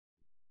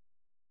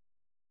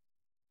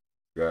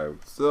guy.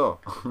 Still.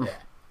 Yeah.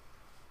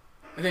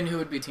 And then who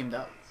would be teamed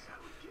up?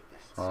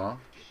 Huh?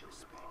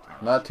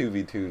 Not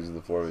 2v2s,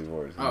 the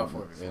 4v4s. Oh,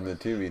 4v4s. In the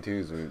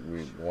 2v2s,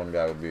 we one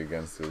guy would be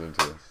against the other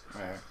two.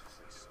 Right.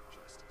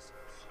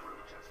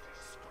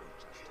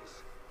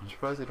 I'm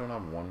surprised they don't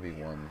have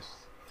 1v1s.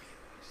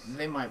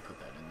 They might put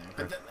that in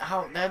there. But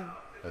how that?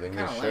 I think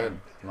they Kinda should.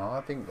 lame. No,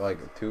 I think like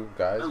two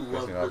guys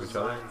facing off each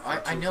other.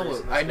 I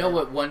know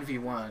what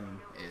 1v1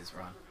 is,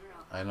 Ron.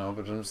 I know,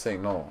 but I'm just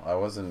saying, no, I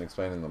wasn't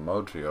explaining the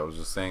mode tree. I was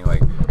just saying,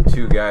 like,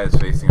 two guys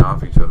facing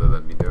off each other,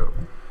 that'd be dope.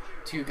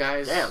 Two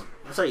guys. Damn,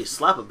 that's how you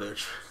slap a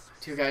bitch.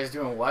 Two guys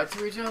doing what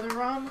to each other,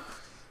 Ron?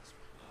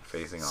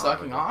 Facing off.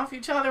 Sucking off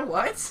each other?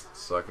 What?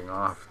 Sucking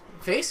off.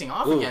 Facing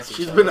off Ooh, against each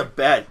she's other. been a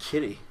bad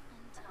kitty.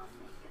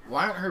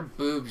 Why aren't her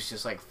boobs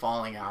just like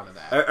falling out of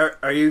that?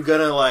 Are you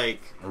gonna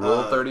like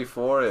Rule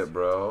 34 it,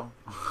 bro.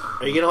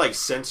 Are you gonna like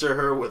censor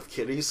her with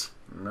kitties?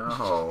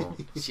 No.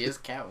 She is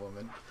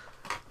Catwoman.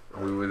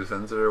 We would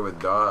censor her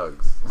with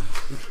dogs.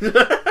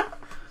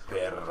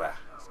 Perra.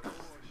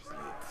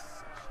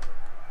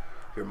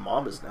 Your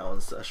mom is now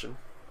in session.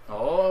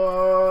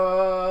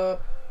 Oh,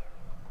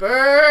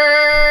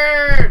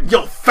 bird!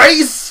 Yo,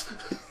 face!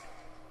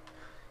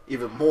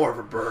 Even more of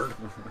a bird.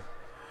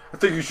 I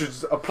think you should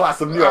just apply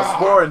some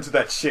Neosporin into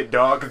that shit,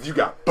 dog, because you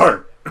got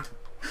burnt.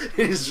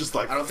 He's just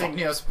like, I don't think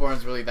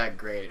Neosporin's really that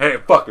great. Hey,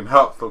 it fucking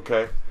helps,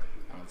 okay?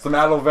 Some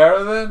aloe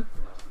vera then?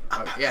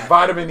 Oh, yeah.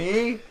 Vitamin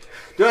E?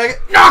 do I get...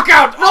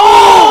 Knockout!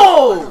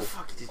 How the Oh!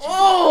 fuck did you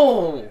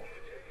Oh!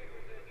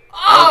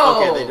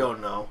 Oh! Okay, they don't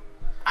know.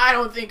 I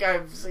don't think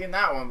I've seen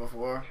that one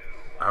before.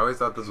 I always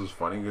thought this was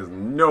funny because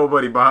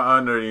nobody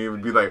behind her you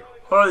would be like,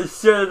 holy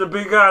shit, there's a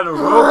big guy on the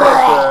rope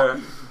up there.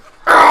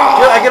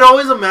 Dude, I can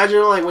always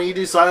imagine like when you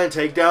do silent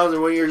takedowns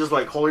and when you're just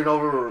like holding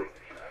over,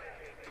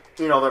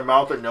 you know, their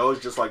mouth and nose,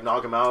 just like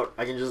knock them out.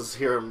 I can just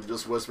hear him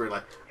just whispering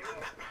like,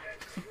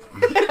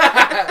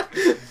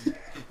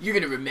 You're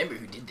gonna remember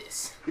who did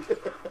this.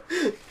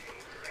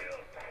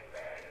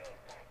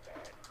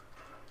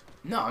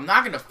 No, I'm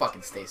not gonna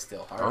fucking stay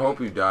still, Harvey. I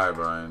hope you die,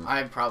 Brian.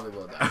 I probably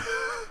will die.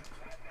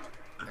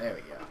 There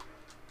we go.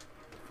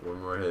 4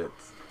 more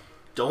hits.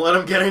 don't let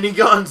him get any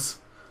guns.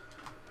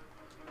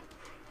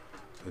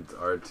 It's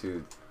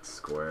R2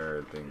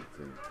 square, I think,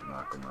 to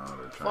knock him out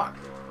or Fuck.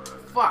 triangle or whatever.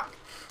 Fuck.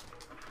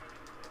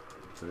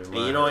 3 And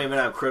more you don't hits. even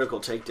have critical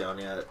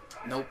takedown yet.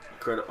 Nope.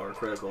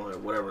 Critical or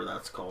whatever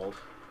that's called.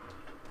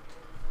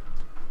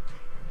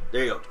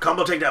 There you go.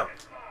 Combo takedown.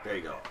 There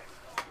you go.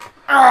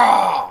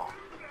 Oh!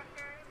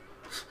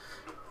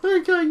 I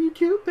got you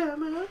too,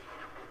 Batman.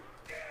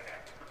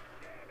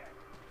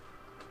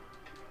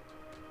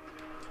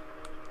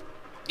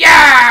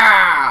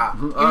 Yeah!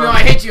 Even though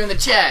I hit you in the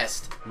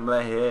chest.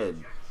 My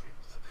head.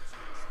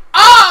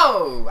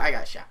 Oh! I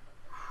got shot.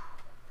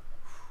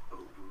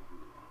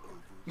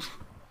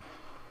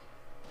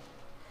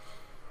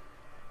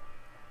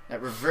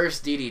 That reverse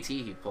DDT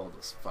he pulled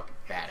was fucking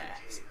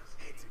badass.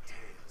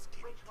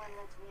 Which one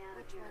lets me out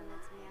of here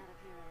alive?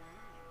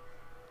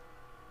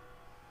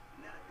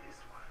 Not this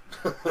one.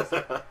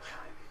 I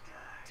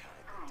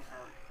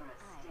vote for a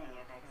stay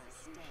of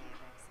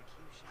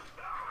execution.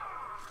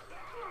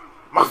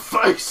 My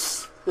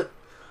face. No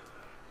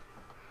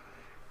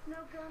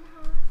gun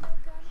harm, no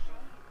gun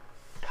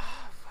harm.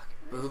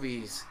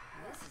 Boobies.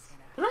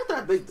 They're not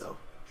that big though.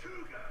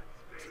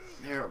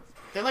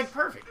 They're like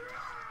perfect.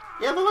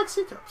 Yeah, they're like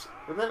C cups.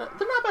 They're not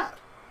bad.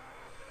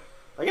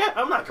 Like, yeah,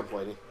 I'm not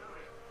complaining.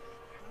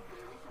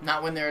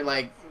 Not when they're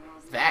like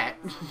that.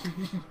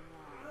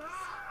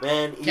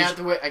 Man,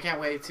 I can't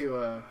wait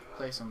to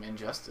play some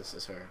Injustice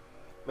as her.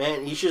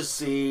 Man, you should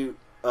see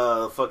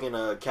fucking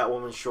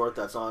Catwoman short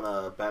that's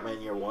on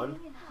Batman Year One.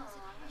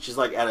 She's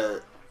like at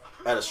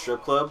a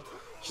strip club.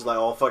 She's like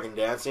all fucking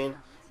dancing,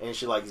 and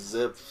she like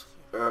zips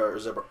her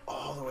zipper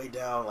all the way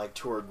down like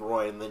to her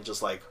groin, and then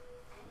just like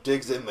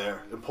digs in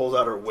there and pulls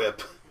out her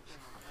whip.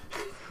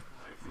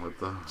 What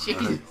the?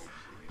 Jeez.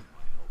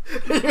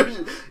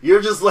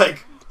 You're just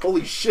like,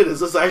 holy shit, is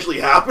this actually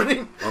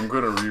happening? I'm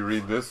gonna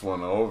reread this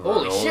one over.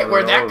 Holy and over shit,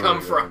 where'd and that over come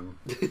again. from?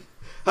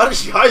 How did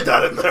she hide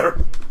that in there?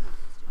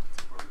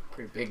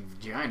 Pretty big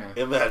vagina.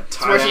 In that It's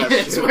where, tiny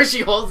it's where she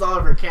holds all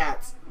of her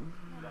cats.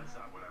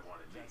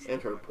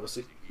 and her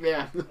pussy.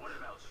 Yeah. I don't trust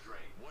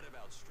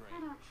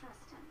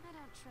him. I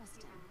don't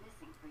trust him.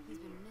 He's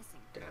been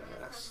missing.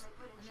 Yes.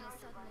 And then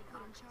suddenly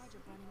put in charge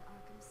of running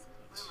Arkham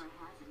City.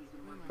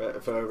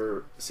 If I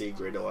ever see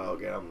Grey Delisle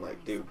again, I'm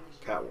like, dude,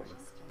 Catwoman.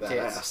 That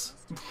Tits. ass.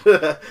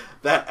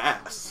 That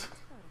ass.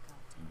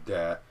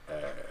 That ass.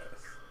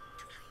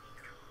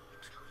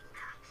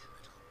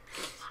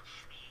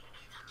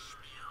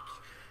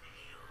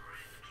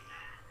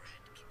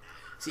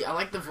 See, I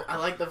like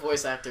the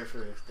voice actor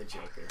for the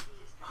Joker.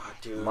 Oh,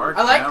 dude.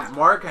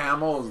 Mark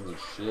Hamill is the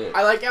shit.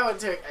 I like how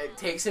it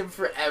takes him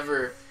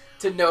forever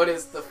to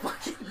notice the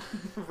fucking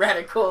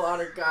reticle on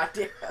her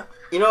goddamn.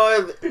 You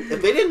know,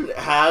 if they didn't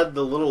had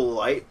the little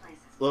light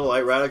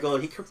radical,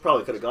 he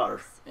probably could have got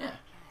her. Yeah.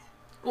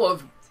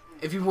 Well,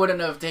 if he wouldn't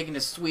have taken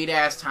his sweet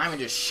ass time and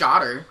just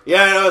shot her.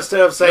 Yeah, I know.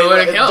 Instead of saying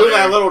would've killed doing her.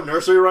 that little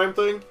nursery rhyme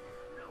thing,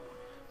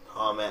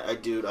 Oh man,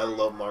 I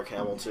love Mark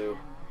Hamill too,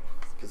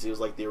 because he was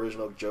like the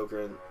original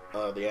Joker in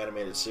the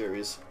animated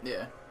series.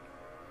 Yeah.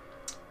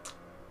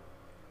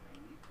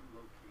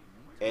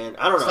 And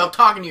I don't know. Stop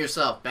talking to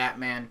yourself,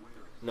 Batman.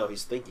 No,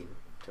 he's thinking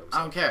to himself.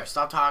 I don't care.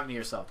 Stop talking to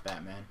yourself,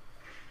 Batman.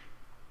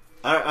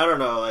 I don't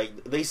know.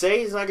 Like they say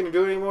he's not going to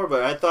do it anymore,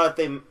 but I thought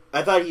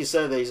he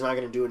said that he's not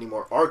going to do any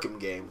more Arkham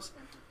games.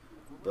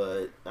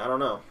 But I don't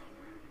know.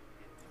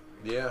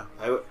 Yeah.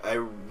 I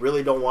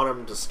really don't want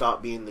him to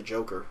stop being the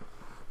Joker.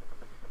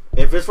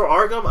 If it's for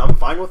Arkham, I'm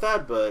fine with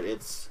that. But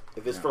if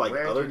it's for like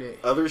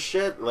other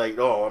shit, like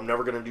I'm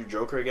never gonna do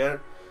Joker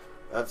again.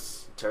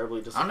 That's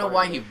terribly disappointing. I don't know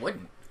why he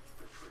wouldn't.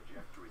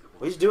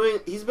 Well,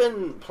 he's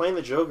been playing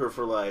the Joker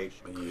for like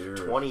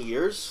 20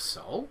 years.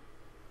 So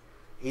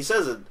he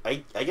says it.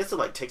 I guess it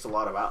like takes a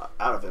lot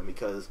out of him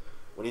because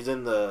when he's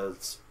in the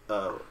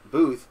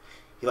booth,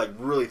 he like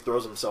really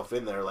throws himself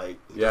in there. Like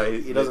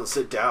he doesn't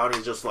sit down.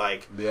 He's just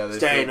like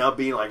standing up,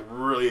 being like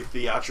really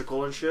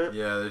theatrical and shit.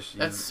 Yeah,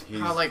 that's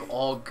how like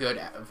all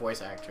good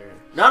voice actors.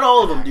 Not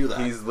all of them do that.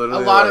 He's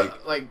literally a lot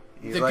of like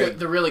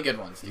the really good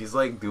ones. He's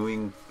like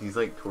twerking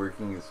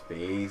his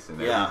face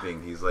and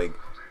everything. He's like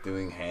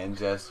doing hand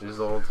gestures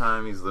the whole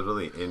time. He's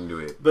literally into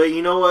it. But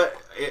you know what?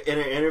 In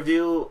an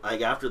interview,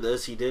 like after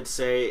this, he did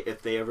say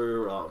if they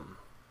ever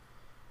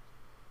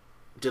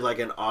did like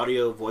an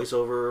audio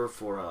voiceover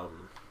for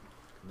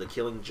The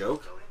Killing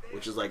Joke,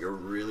 which is like a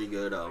really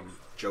good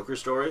Joker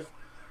story.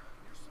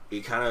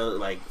 You kind of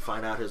like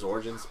find out his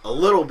origins a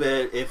little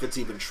bit, if it's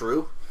even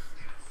true,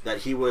 that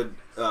he would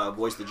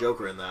voice the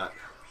Joker in that.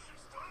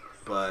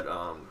 But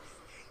I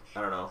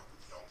don't know.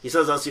 He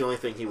says that's the only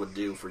thing he would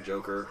do for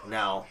Joker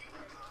now.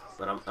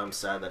 But I'm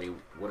sad that he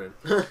wouldn't.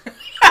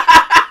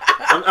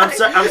 I'm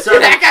sad.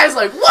 That guy's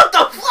like, what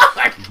the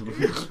fuck?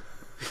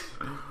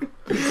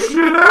 Shit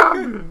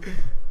happened.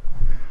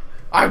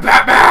 I'm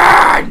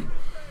Batman.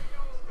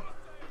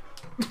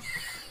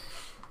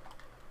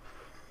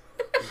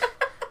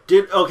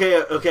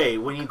 Okay.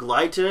 When you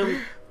glide to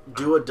him,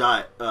 do a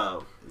dot.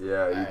 Yeah,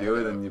 you do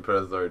it and you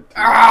press R2.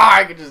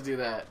 I could just do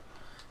that.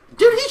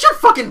 Dude, he should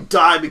fucking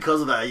die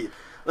because of that.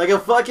 Like a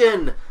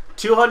fucking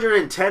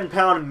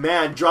 210-pound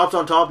man drops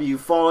on top of you,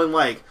 falling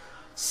like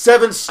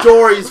 7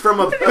 stories from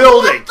a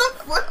building.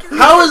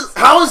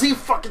 How is he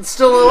fucking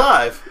still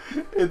alive?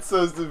 It's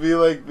supposed to be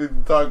like the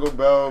Taco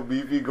Bell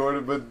beefy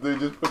Gordon, but they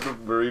just put the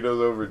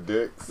burritos over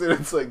dicks, and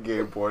it's like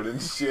gay porn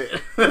and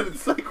shit.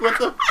 It's like, what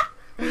the...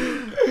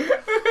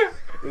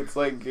 It's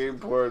like gay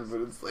porn, but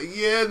it's like,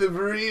 yeah, the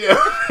burrito,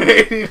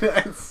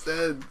 89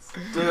 cents.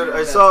 Dude,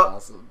 I saw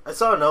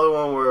another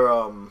one where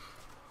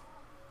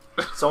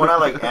someone had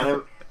like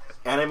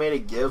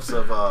animated gifs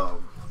of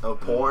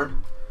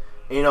porn.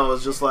 And, you know,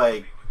 it's just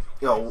like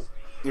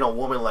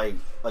woman like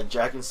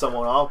jacking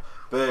someone off,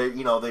 but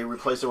they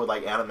replaced it with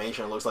like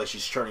animation. It looks like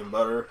she's churning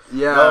butter.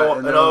 Yeah,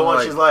 another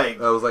one, she's like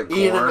that was like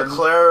eating corn. an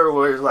eclair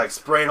where it's like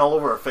spraying all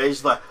over her face.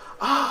 She's like,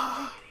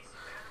 ah.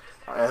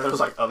 And there's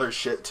like other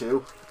shit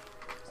too.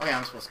 Oh yeah,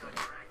 I'm supposed to go.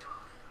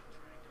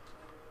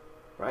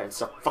 Right, and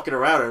stop fucking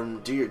around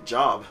and do your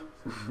job.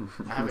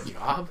 I have a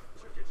job.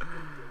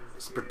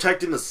 It's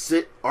protecting the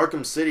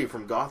Arkham City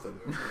from Gotham.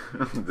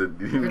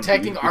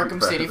 Protecting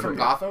Arkham City from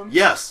Gotham?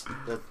 Yes.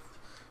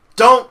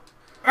 Don't.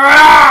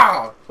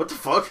 Ah! What the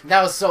fuck?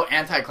 That was so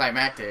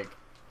anticlimactic.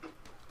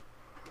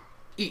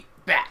 Eat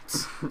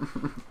bats.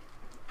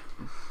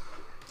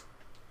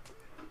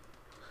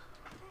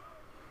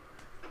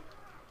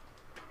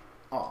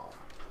 Oh.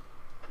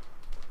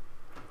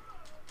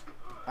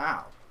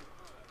 Wow.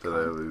 Did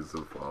I lose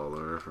a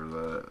follower for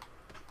that?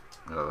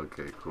 Oh,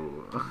 okay,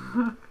 cool.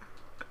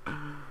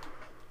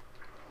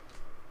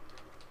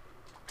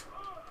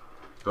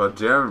 God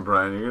damn it,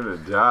 Brian, you're gonna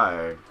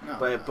die. No,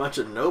 by a bunch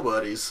of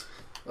nobodies.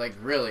 Like,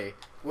 really?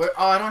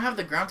 I don't have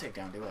the ground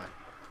takedown, do I?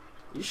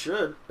 You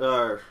should.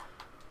 How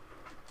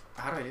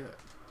do I do it?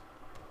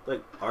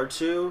 Like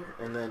R2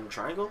 and then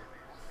triangle?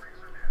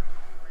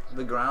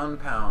 The ground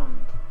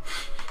pound.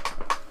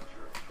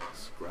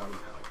 Ground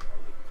pound.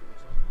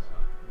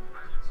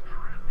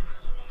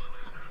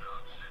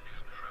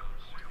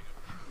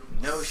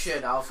 No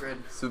shit, Alfred.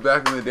 So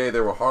back in the day,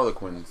 there were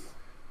Harlequins,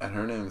 and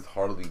her name is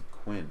Harley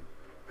Quinn.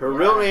 Her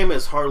real name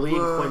is Harleen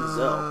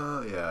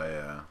Quinzel.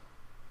 Yeah.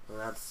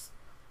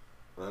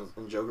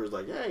 And Joker's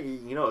like, yeah,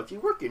 if you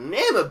work your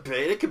name a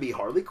bit, it could be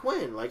Harley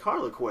Quinn, like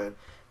Harlequin.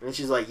 And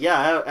she's like,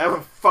 yeah, I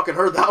haven't fucking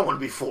heard that one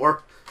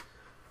before.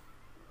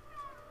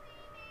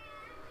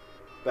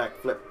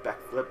 Backflip.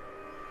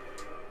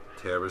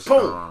 Tara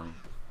Strong.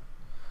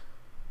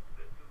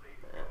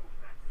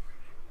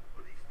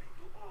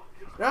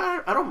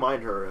 I don't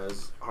mind her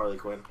as Harley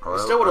Quinn. Oh, I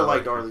still would have I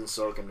liked like her. Arlene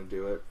Sorkin to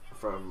do it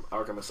from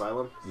Arkham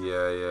Asylum.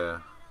 Yeah.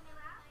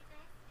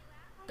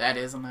 That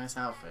is a nice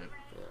outfit.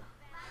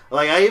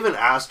 Like, I even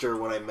asked her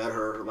when I met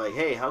her, like,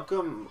 hey, how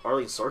come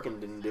Arlene Sorkin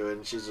didn't do it?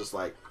 And she's just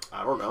like,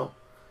 I don't know.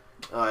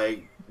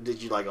 Like,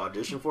 did you, like,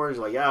 audition for it? She's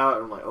like, yeah.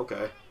 And I'm like,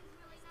 okay.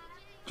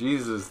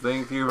 Jesus,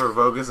 thank you for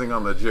focusing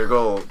on the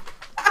jiggle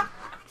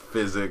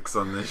physics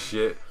on this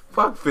shit.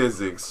 Fuck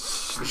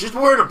physics. She's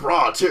wearing a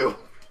bra, too.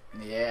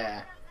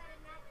 Yeah.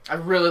 I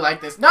really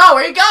like this. No,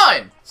 where are you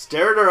going?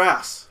 Stare at her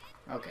ass.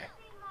 Okay.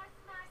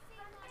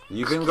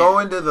 You can go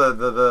into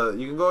the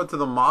you can go into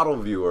the model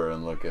viewer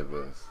and look at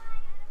this.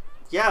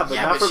 Yeah, but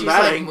Yeah, not but from she's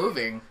that like angle.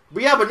 moving.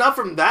 But yeah, but not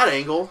from that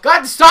angle.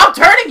 God, stop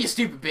turning, you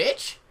stupid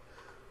bitch!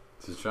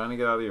 She's trying to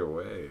get out of your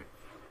way.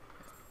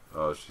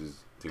 Oh,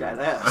 she's dude. That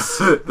ass.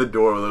 The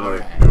door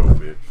literally Alright. no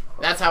bitch.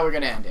 That's how we're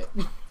gonna end it.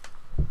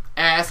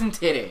 Ass and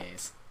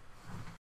titties.